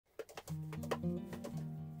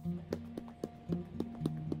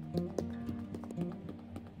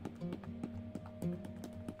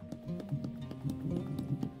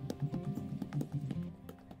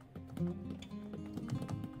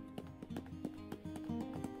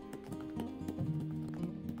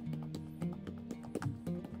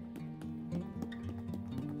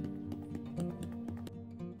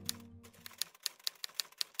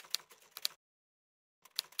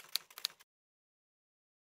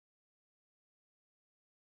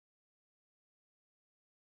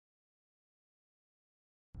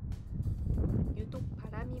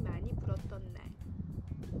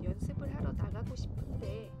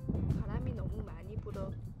일부러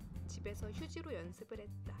집에서 휴지로 연습을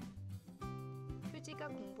했다. 휴지가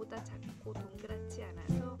공보다 작고 동그랗지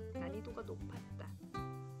않아서 난이도가 높았다.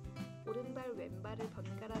 오른발 왼발을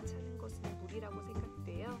번갈아 차는 것은 무리라고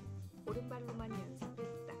생각되어 오른발로만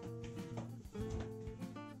연습했다.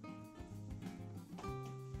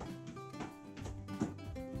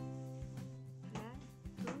 하나,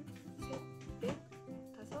 둘, 셋, 넷,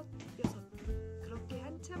 다섯, 여섯. 그렇게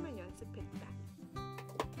한참을 연습했다.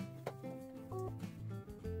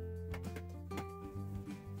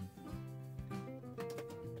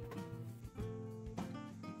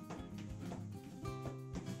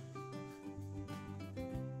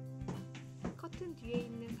 커튼 뒤에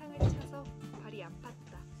있는 상을 차서 발이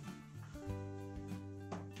아팠다.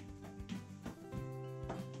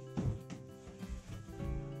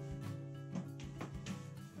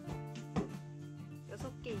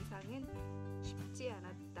 여섯 개 이상은 쉽지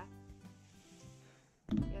않았다.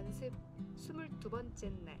 연습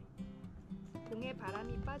 22번째 날. 공에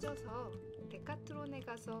바람이 빠져서 데카트론에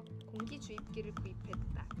가서 공기주입기를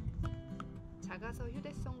구입했다. 작아서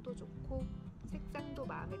휴대성도 좋고 색상도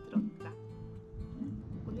마음에 들었다.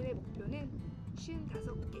 오늘의 목표는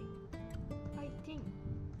 55개. 파이팅!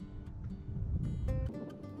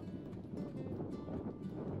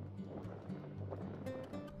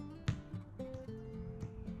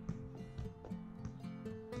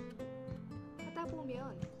 하다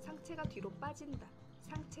보면 상체가 뒤로 빠진다.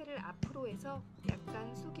 상체를 앞으로 해서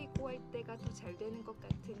약간 숙이고 할 때가 더 잘 되는 것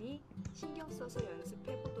같으니 신경 써서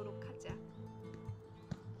연습해 보도록 하자.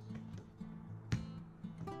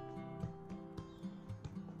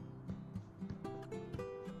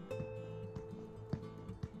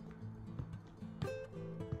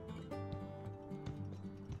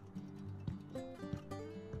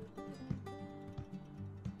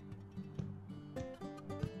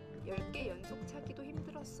 연속 차기도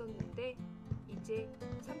힘들었었는데 이제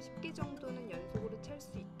 30개 정도는 연속으로 찰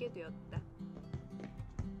수 있게 되었다.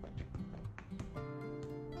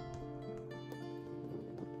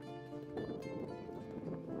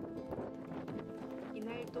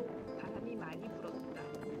 이날도 바람이 많이 불었다.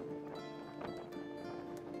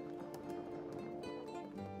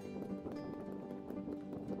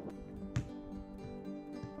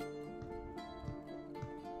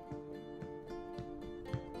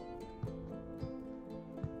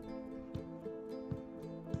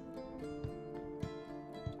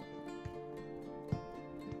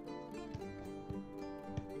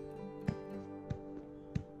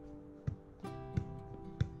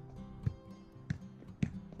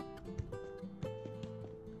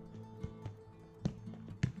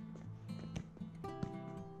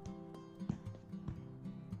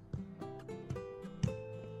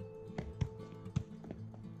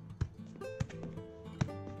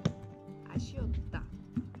 아쉬웠다.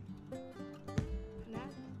 하나,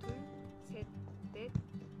 둘, 셋, 넷,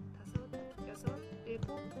 다섯, 여섯,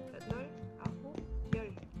 일곱, 여덟, 아홉,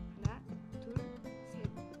 열. 하나, 둘, 셋,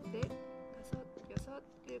 넷, 다섯, 여섯,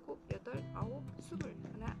 일곱, 여덟, 아홉, 스물.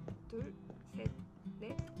 하나, 둘, 셋,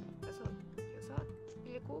 넷, 다섯, 여섯,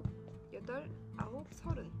 일곱, 여덟, 아홉,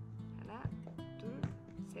 서른. 하나, 둘,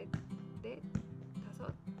 셋, 넷,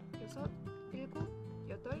 다섯, 여섯, 일곱,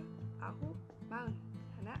 여덟, 아홉, 마흔.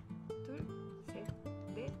 하나, 둘, 셋,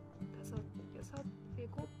 넷, 다섯, 여섯,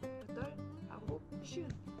 일곱, 여덟, 아홉, 쉰.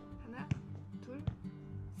 하나, 둘,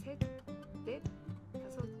 셋, 넷,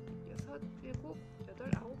 다섯, 여섯, 일곱, 여덟,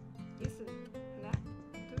 아홉, 예순. 하나,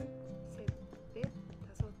 둘, 셋, 넷,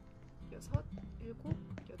 다섯, 여섯, 일곱,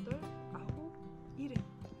 여덟, 아홉, 일흔.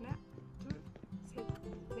 하나, 둘, 셋,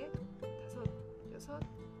 넷, 다섯, 여섯,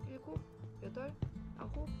 일곱, 여덟,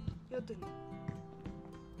 아홉, 여든.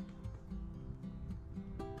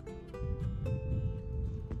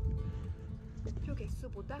 목표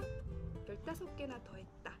개수보다 15개나 더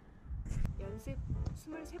했다. 연습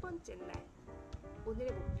 23번째 날.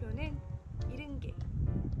 오늘의 목표는 70개.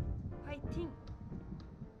 화이팅!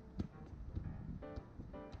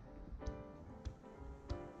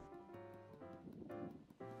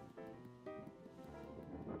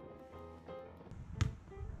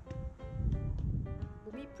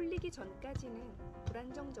 몸이 풀리기 전까지는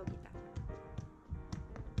불안정적이다.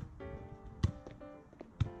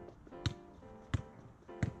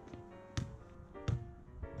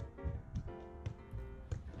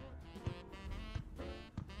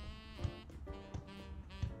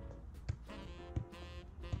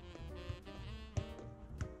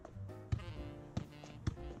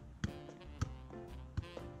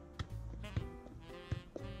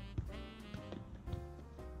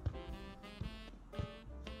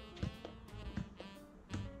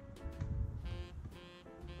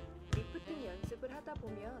 리프팅 연습을 하다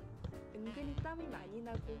보면 은근히 땀이 많이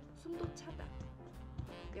나고 숨도 차다.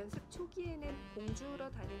 연습 초기에는 공주러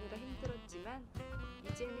다니느라 힘들었지만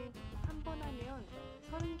이제는 한 번 하면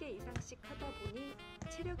 30개 이상씩 하다 보니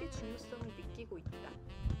체력의 중요성을 느끼고 있다.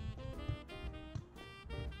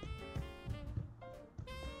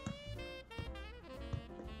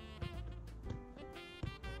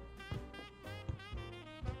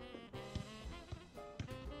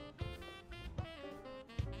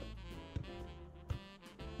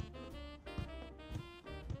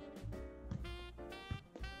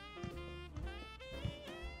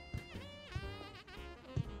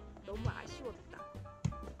 너무 아쉬웠다.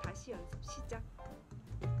 다시 연습 시작.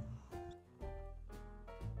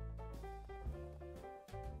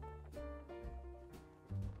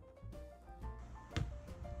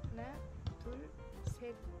 하나, 둘,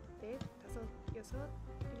 셋, 넷, 다섯, 여섯,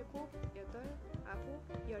 일곱, 여덟,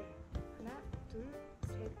 아홉, 열. 하나, 둘,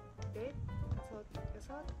 셋, 넷, 다섯,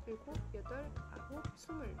 여섯, 일곱, 여덟, 아홉,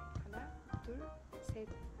 스물. 하나, 둘, 셋,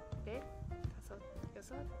 넷, 다섯,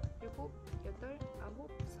 여섯, 일곱, 여덟, 아홉,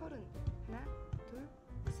 서른. 하나, 둘,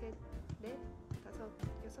 셋, 넷, 다섯,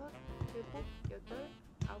 여섯, 일곱, 여덟,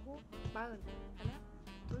 아홉, 마흔. 하나,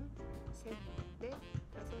 둘, 셋, 넷,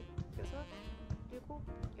 다섯, 여섯, 일곱,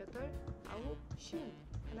 여덟, 아홉, 쉰.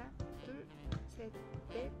 하나, 둘, 셋,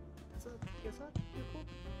 넷, 다섯, 여섯, 일곱,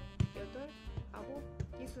 여덟, 아홉,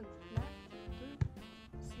 이순. 하나, 둘,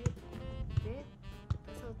 셋, 넷,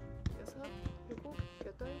 다섯, 여섯, 일곱,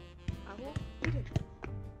 여덟, 아홉, 일흔.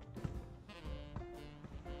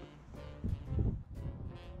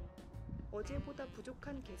 어제보다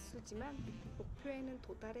부족한 개수지만 목표에는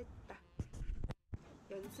도달했다.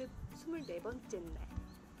 연습 24번째 날.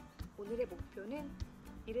 오늘의 목표는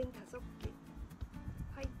 75개.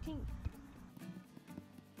 화이팅!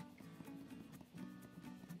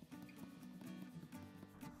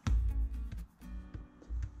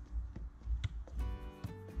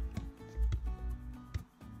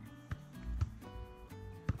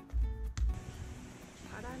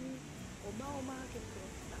 바람이 어마어마하게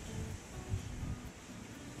불었다.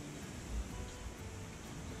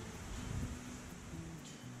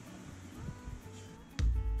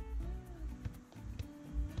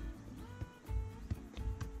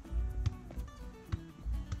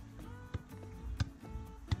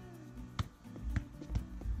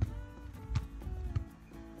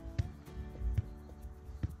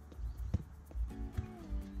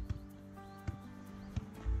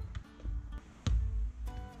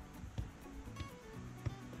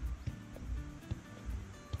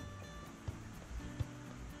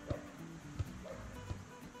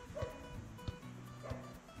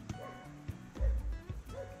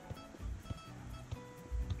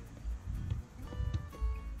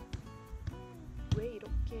 왜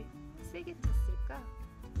이렇게 세게 찼을까?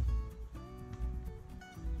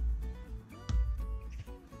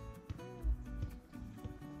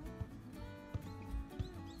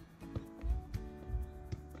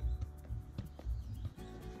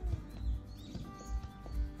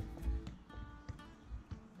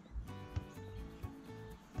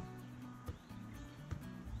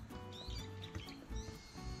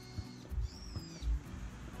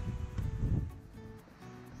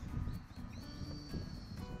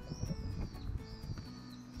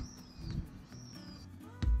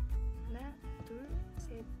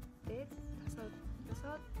 넷, 다섯,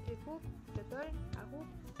 여섯, 일곱, 여덟, 아홉,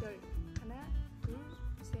 열. 하나, 둘,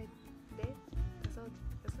 셋, 넷, 다섯,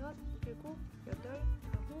 여섯, 일곱, 여덟,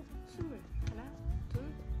 아홉, 스물. 하나,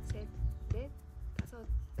 둘, 셋, 넷, 다섯,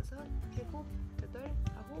 여섯, 일곱, 여덟,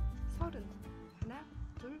 아홉, 서른. 하나,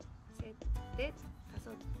 둘, 셋, 넷,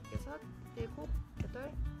 다섯, 여섯, 일곱,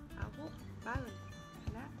 여덟, 아홉, 마흔.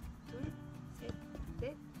 하나, 둘, 셋,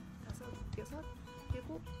 넷, 다섯, 여섯,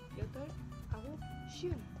 일곱, 여덟, 아홉,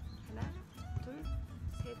 쉰. 하나, 둘,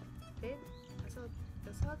 셋, 넷, 다섯,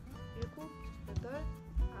 여섯, 일곱, 여덟,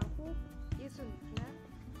 아홉, 예순. 하나,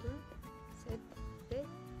 둘, 셋, 넷,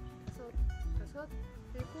 다섯, 여섯,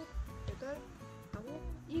 일곱, 여덟, 아홉,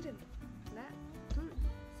 일흔. 하나, 둘,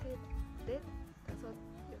 셋, 넷, 다섯,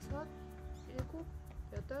 여섯, 일곱,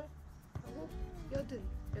 여덟, 아홉, 여든.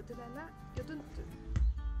 여든하나, 여든둘.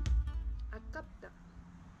 아깝다.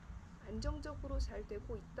 안정적으로 잘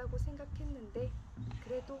되고 있다고 생각했는데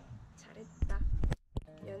그래도 잘했다.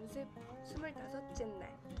 연습 25째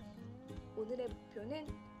날. 오늘의 목표는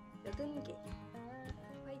 80개.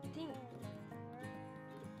 화이팅!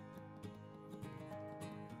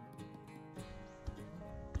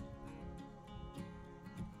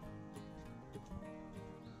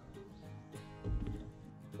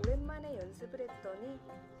 오랜만에 연습을 했더니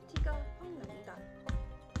티가 확 난다.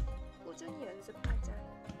 꾸준히 연습하자.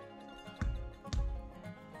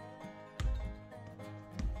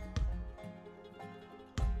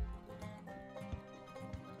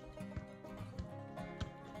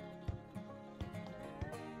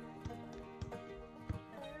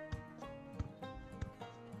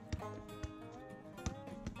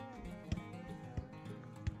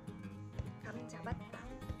 잡았다.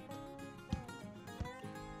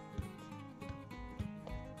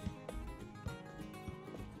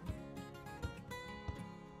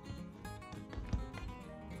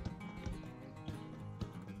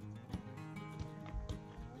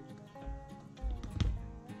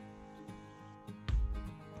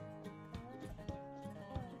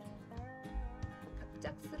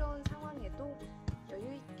 갑작스러운 상황에도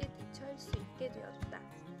여유 있게 대처할 수 있게 되었다.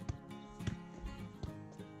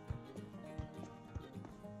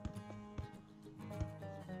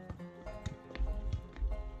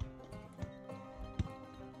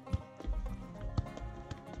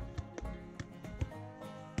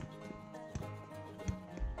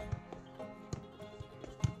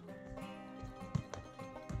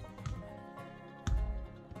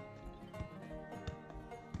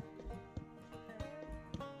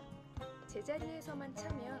 제자리에서만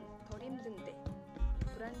차면 덜 힘든데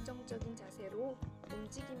불안정적인 자세로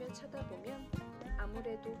움직이며 차다 보면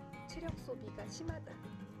아무래도 체력 소비가 심하다.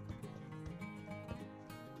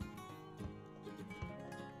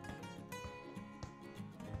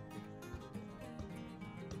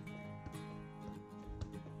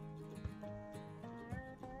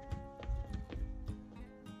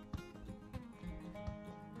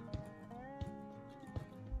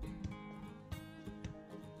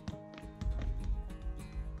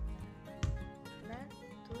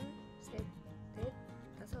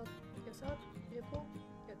 여섯, 일곱,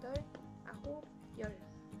 여덟, 아홉, 열.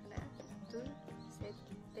 하나, 둘, 셋,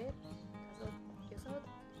 넷, 다섯, 여섯,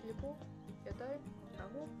 일곱, 여덟,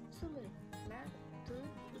 아홉, 스물. 하나, 둘,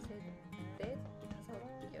 셋, 넷, 다섯,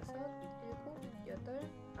 여섯, 일곱, 여덟,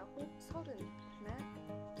 아홉, 서른. 하나,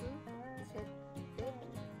 둘, 셋, 넷,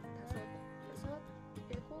 다섯, 여섯,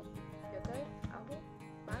 일곱, 여덟, 아홉,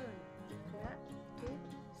 마흔. 하나, 둘,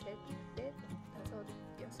 셋, 넷, 다섯,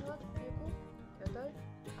 여섯, 일곱, 여덟,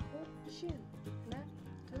 아홉, 쉰. 하나,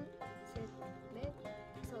 둘, 셋, 넷,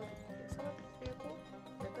 다섯, 여섯, 일곱,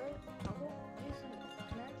 여덟, 아홉, 예순.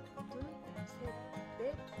 하나, 둘, 셋,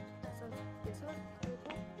 넷, 다섯, 여섯,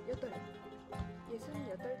 일곱, 여덟.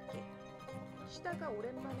 68개. 쉬다가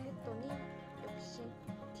오랜만에 했더니 역시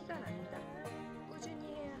티가 난다.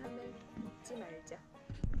 꾸준히 해야 함을 잊지 말자.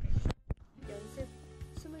 연습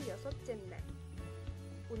 26째 날.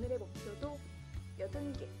 오늘의 목표도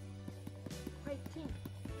 80개. 화이팅!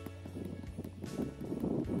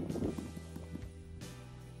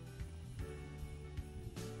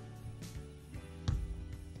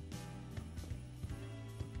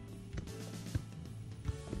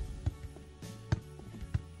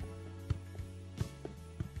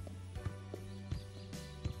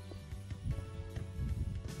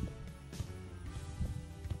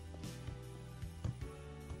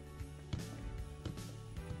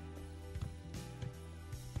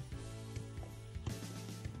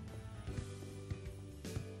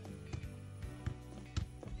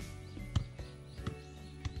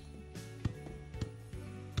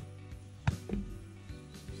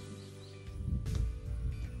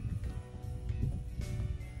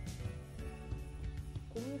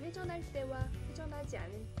 공이 회전할 때와 회전하지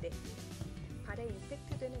않을 때 발에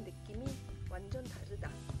임팩트 되는 느낌이 완전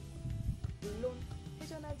다르다. 물론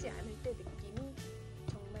회전하지 않을 때 느낌이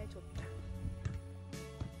정말 좋다.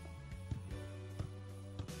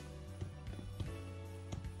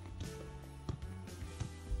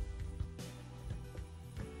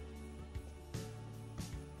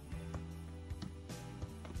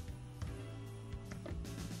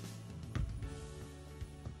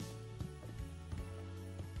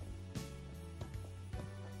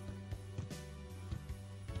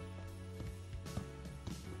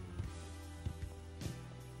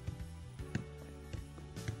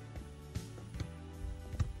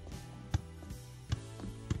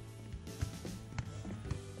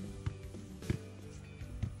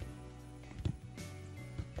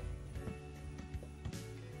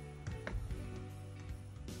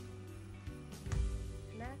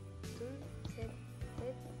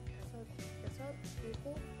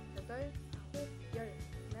 일곱, 여덟, 아홉, 열.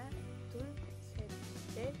 하나, 둘, 셋,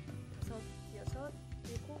 넷, 다섯, 여섯,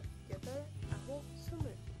 일곱, 여덟, 아홉,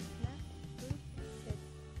 스물. 하나, 둘, 셋,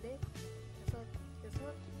 넷, 다섯,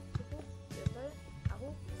 여섯, 일곱, 여덟,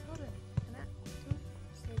 아홉, 서른. 하나, 둘,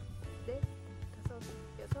 셋, 넷, 다섯,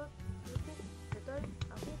 여섯, 일곱, 여덟,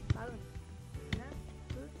 아홉, 마흔. 하나,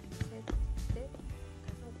 둘, 셋, 넷,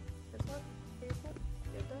 다섯, 여섯, 일곱,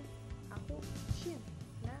 여덟, 아홉, 쉰.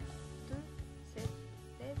 하나, 둘, 셋,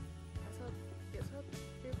 넷, 다섯, 여섯,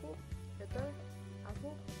 일곱, 여덟,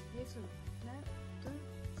 아홉, 예순. 하나, 둘,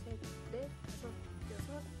 셋, 넷, 다섯,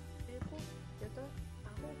 여섯, 일곱, 여덟,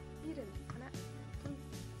 아홉, 일흔. 하나, 둘,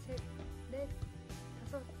 셋, 넷,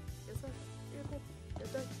 다섯, 여섯, 일곱,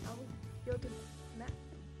 여든, 하나,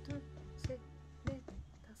 둘, 셋, 넷,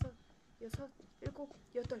 다섯, 여섯, 일곱,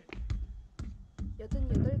 여덟.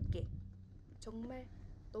 88개. 정말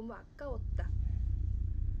너무 아까웠다.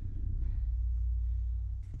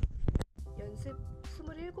 연습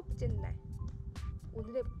 27째 날.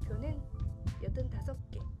 오늘의 목표는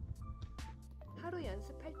 85개. 하루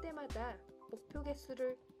연습할 때마다 목표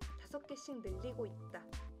개수를 5개씩 늘리고 있다.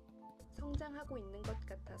 성장하고 있는 것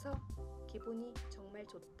같아서 기분이 정말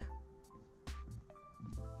좋다.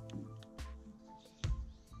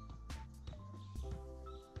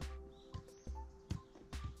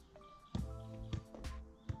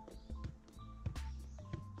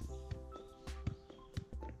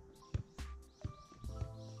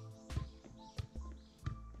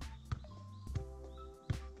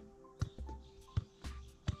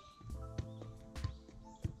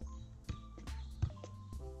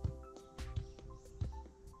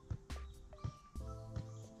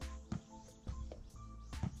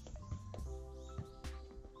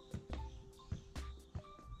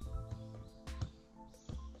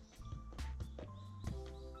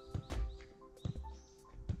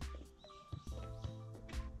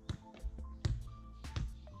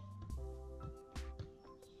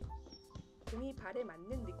 공이 발에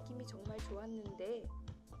맞는 느낌이 정말 좋았는데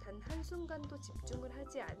단 한순간도 집중을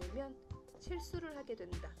하지 않으면 실수를 하게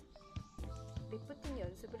된다. 리프팅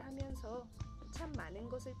연습을 하면서 참 많은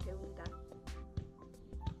것을 배운다.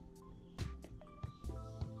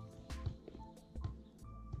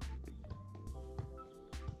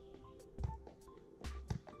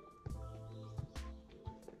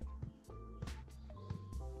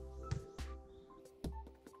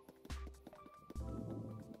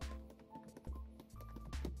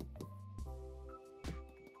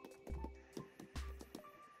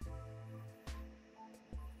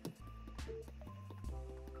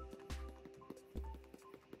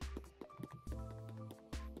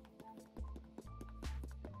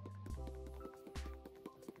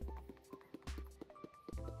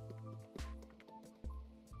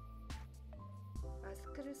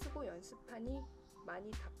 마스크를 쓰고 연습하니 많이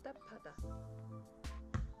답답하다.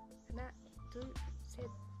 하나, 둘, 셋,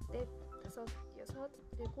 넷, 다섯, 여섯,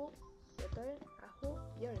 일곱, 여덟, 아홉,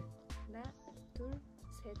 열. 하나, 둘,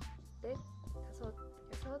 셋, 넷, 다섯,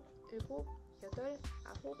 여섯, 일곱, 여덟,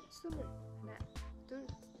 아홉, 스물. 하나, 둘,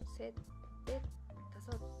 셋, 넷,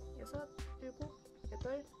 다섯, 여섯, 일곱,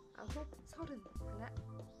 여덟, 아홉, 서른. 하나,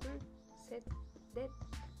 둘, 셋, 넷,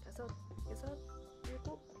 다섯, 여섯,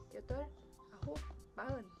 일곱, 여덟, 아홉,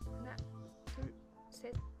 마흔. 하나, 둘,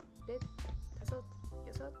 셋, 넷, 다섯,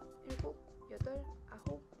 여섯, 일곱, 여덟,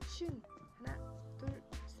 아홉, 쉰. 하나, 둘,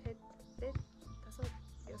 셋, 넷, 다섯,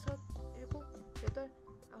 여섯, 일곱, 여덟,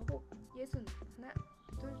 아홉, 예순. 하나,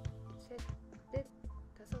 둘, 셋, 넷,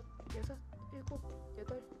 다섯, 여섯, 일곱,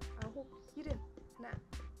 여덟, 아홉, 일흔. 하나,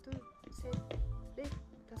 둘, 셋, 넷,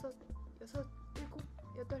 다섯, 여섯, 일곱,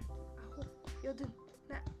 여덟, 아홉, 여든.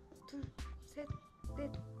 하나, 둘, 셋,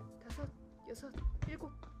 넷, 다섯, 여섯,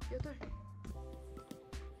 일곱, 여덟.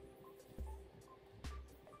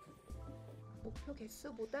 목표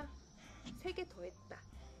개수보다 3개 더 했다.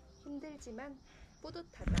 힘들지만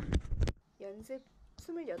뿌듯하다. 연습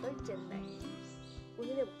 28째 날.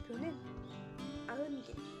 오늘의 목표는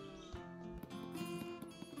 90개.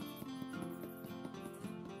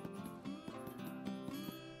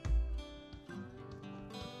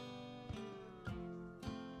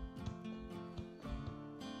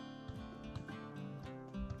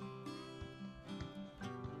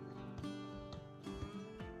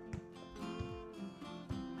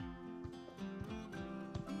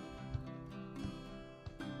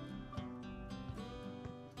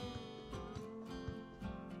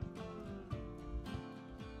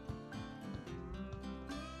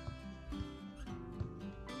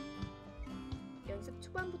 연습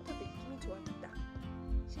초반부터 느낌이 좋았다.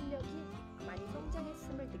 실력이 많이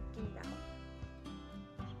성장했음을 느낀다.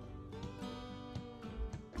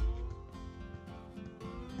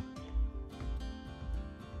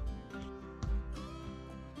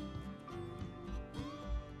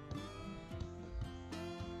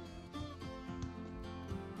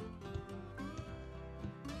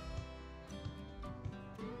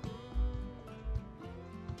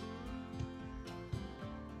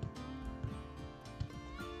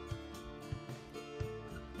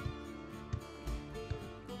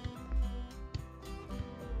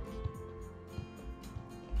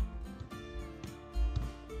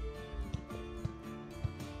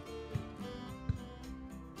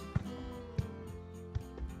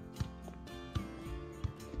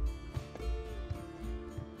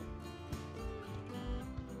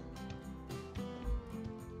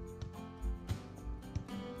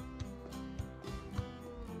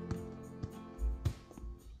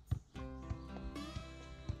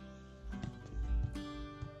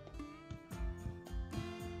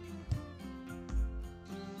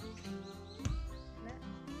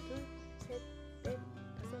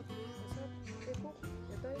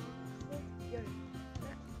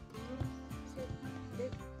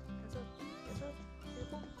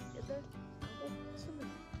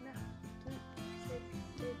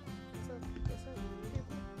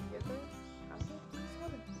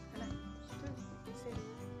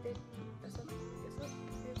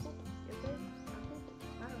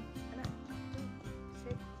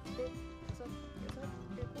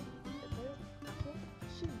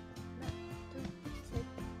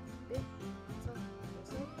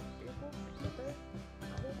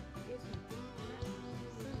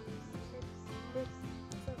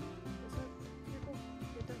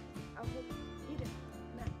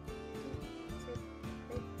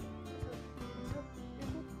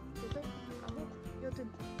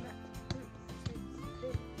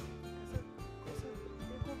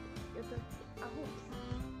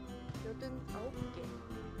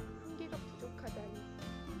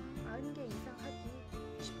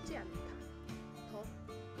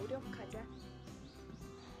 가자.